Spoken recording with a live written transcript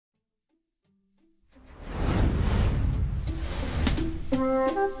Hey,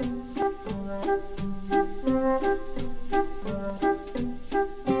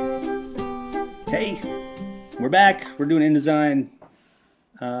 we're back. We're doing InDesign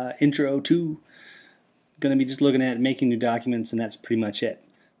Intro 2. Going to be just looking at making new documents, and that's pretty much it.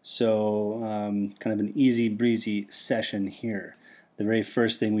 So kind of an easy breezy session here. The very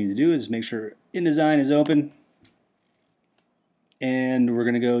first thing we need to do is make sure InDesign is open, and we're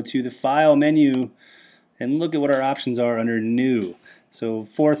going to go to the File menu and look at what our options are under New. So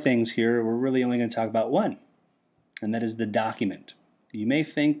 4 things here. We're really only going to talk about one, and that is the document. You may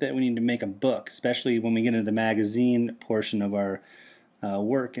think that we need to make a book, especially when we get into the magazine portion of our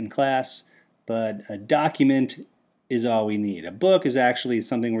work in class, but a document is all we need. A book is actually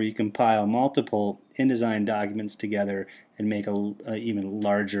something where you compile multiple InDesign documents together and make a even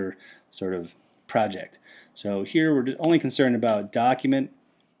larger sort of project. So here we're only concerned about document.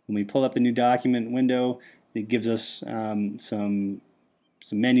 When we pull up the new document window, it gives us some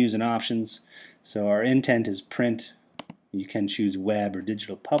menus and options. So our intent is print. You can choose web or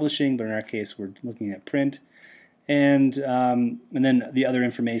digital publishing, but in our case we're looking at print. And then the other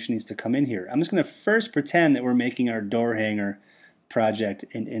information needs to come in here. I'm just going to first pretend that we're making our door hanger project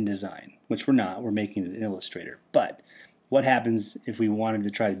in InDesign, which we're not. We're making it in Illustrator. But what happens if we wanted to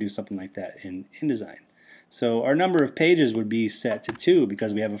try to do something like that in InDesign? So our number of pages would be set to 2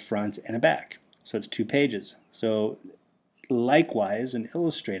 because we have a front and a back. So it's 2 pages. So likewise, in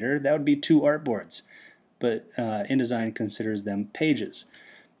Illustrator, that would be 2 artboards. But InDesign considers them pages.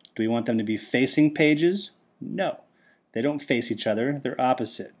 Do we want them to be facing pages? No. They don't face each other. They're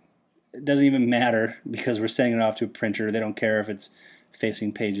opposite. It doesn't even matter because we're sending it off to a printer. They don't care if it's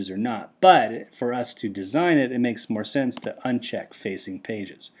facing pages or not. But for us to design it, it makes more sense to uncheck facing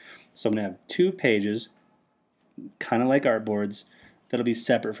pages. So I'm going to have 2 pages, kind of like artboards, that'll be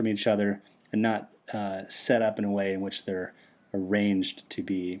separate from each other and not set up in a way in which they're arranged to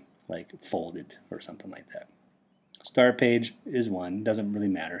be like folded or something like that. Start page is 1, doesn't really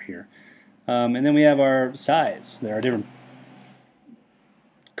matter here. And then we have our size. There are different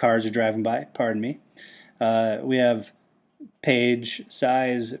cars are driving by, pardon me. We have page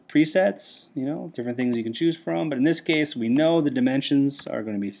size presets, different things you can choose from, but in this case we know the dimensions are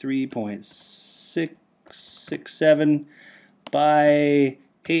going to be 3.667 by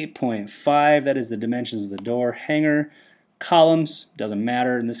 8.5. That is the dimensions of the door hanger. Columns, doesn't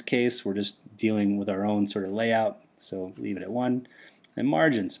matter in this case, we're just dealing with our own sort of layout, so leave it at 1. And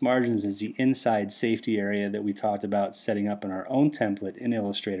margins. Margins is the inside safety area that we talked about setting up in our own template in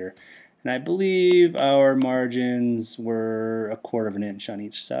Illustrator. And I believe our margins were 1/4 of an inch on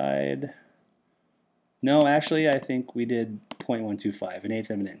each side. No, actually I think we did 0.125, 1/8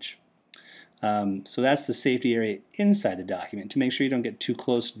 of an inch. So that's the safety area inside the document to make sure you don't get too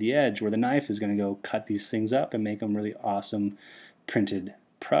close to the edge where the knife is going to go cut these things up and make them really awesome printed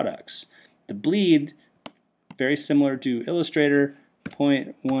products. The bleed, very similar to Illustrator,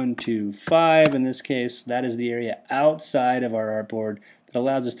 0.125 in this case. That is the area outside of our artboard that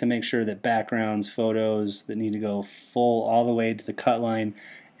allows us to make sure that backgrounds, photos that need to go full all the way to the cut line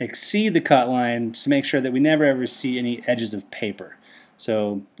exceed the cut line to make sure that we never ever see any edges of paper.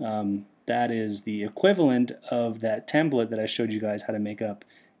 So that is the equivalent of that template that I showed you guys how to make up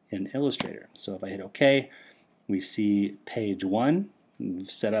in Illustrator. So if I hit OK, we see page 1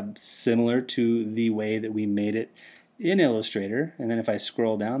 set up similar to the way that we made it in Illustrator, and then if I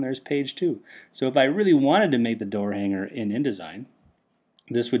scroll down, there's page 2. So if I really wanted to make the door hanger in InDesign,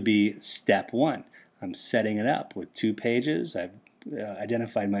 this would be step 1. I'm setting it up with 2 pages. I've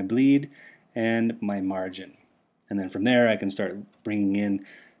identified my bleed and my margin. And then from there I can start bringing in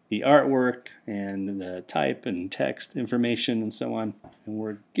the artwork and the type and text information and so on, and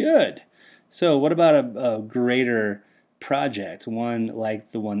we're good. So what about a greater project, one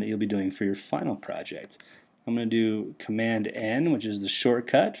like the one that you'll be doing for your final project? I'm going to do Command N, which is the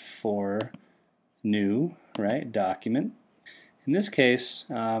shortcut for new, right, document. In this case,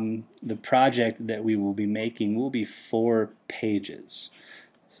 the project that we will be making will be 4 pages.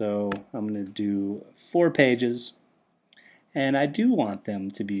 So I'm going to do 4 pages. And I do want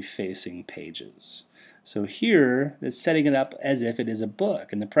them to be facing pages. So here, it's setting it up as if it is a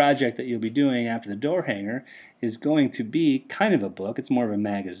book. And the project that you'll be doing after the door hanger is going to be kind of a book. It's more of a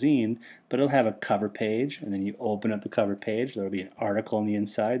magazine, but it'll have a cover page. And then you open up the cover page. There'll be an article on the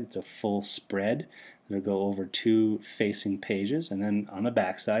inside. It's a full spread. It'll go over 2 facing pages. And then on the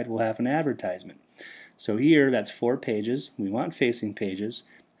back side, we'll have an advertisement. So here, that's 4 pages. We want facing pages.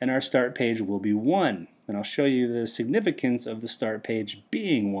 And our start page will be 1. And I'll show you the significance of the start page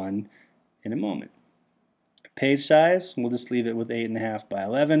being 1 in a moment. Page size, we'll just leave it with 8.5 by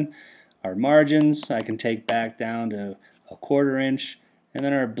 11. Our margins, I can take back down to 1/4 inch. And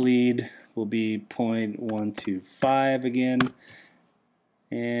then our bleed will be 0.125 again.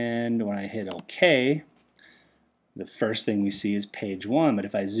 And when I hit OK, the first thing we see is page 1. But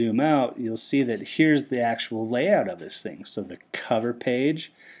if I zoom out, you'll see that here's the actual layout of this thing. So the cover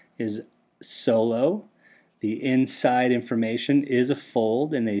page is solo. The inside information is a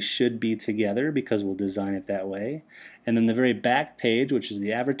fold, and they should be together because we'll design it that way. And then the very back page, which is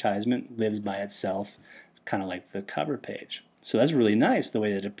the advertisement, lives by itself, kind of like the cover page. So that's really nice the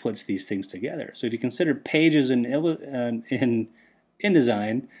way that it puts these things together. So if you consider pages in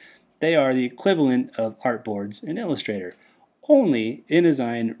InDesign, they are the equivalent of artboards in Illustrator. Only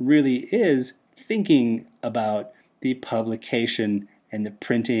InDesign really is thinking about the publication and the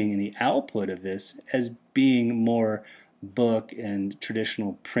printing and the output of this as being more book and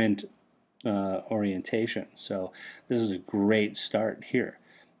traditional print orientation. So this is a great start here.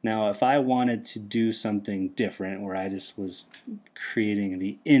 Now, if I wanted to do something different where I just was creating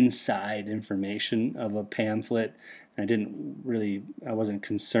the inside information of a pamphlet, I wasn't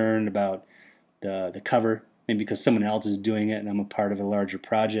concerned about the cover, maybe because someone else is doing it and I'm a part of a larger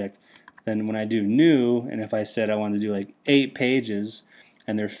project, then when I do new, and if I said I want to do like 8 pages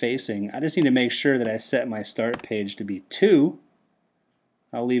and they're facing, I just need to make sure that I set my start page to be 2.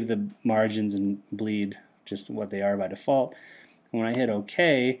 I'll leave the margins and bleed just what they are by default. When I hit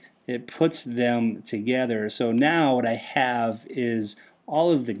OK, it puts them together. So now what I have is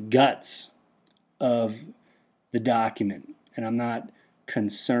all of the guts of the document, and I'm not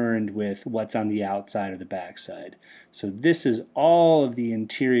concerned with what's on the outside or the backside. So this is all of the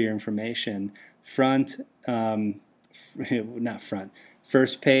interior information, not front,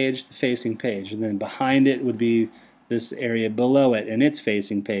 first page, the facing page, and then behind it would be this area below it and its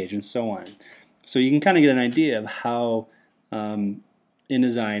facing page, and so on. So you can kind of get an idea of how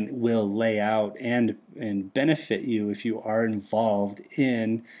InDesign will lay out and benefit you if you are involved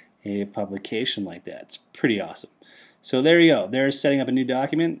in a publication like that. It's pretty awesome. So there you go. There's setting up a new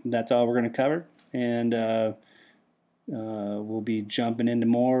document. That's all we're going to cover, and we'll be jumping into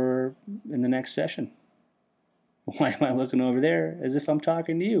more in the next session. Why am I looking over there as if I'm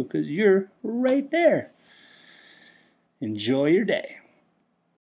talking to you? Because you're right there. Enjoy your day.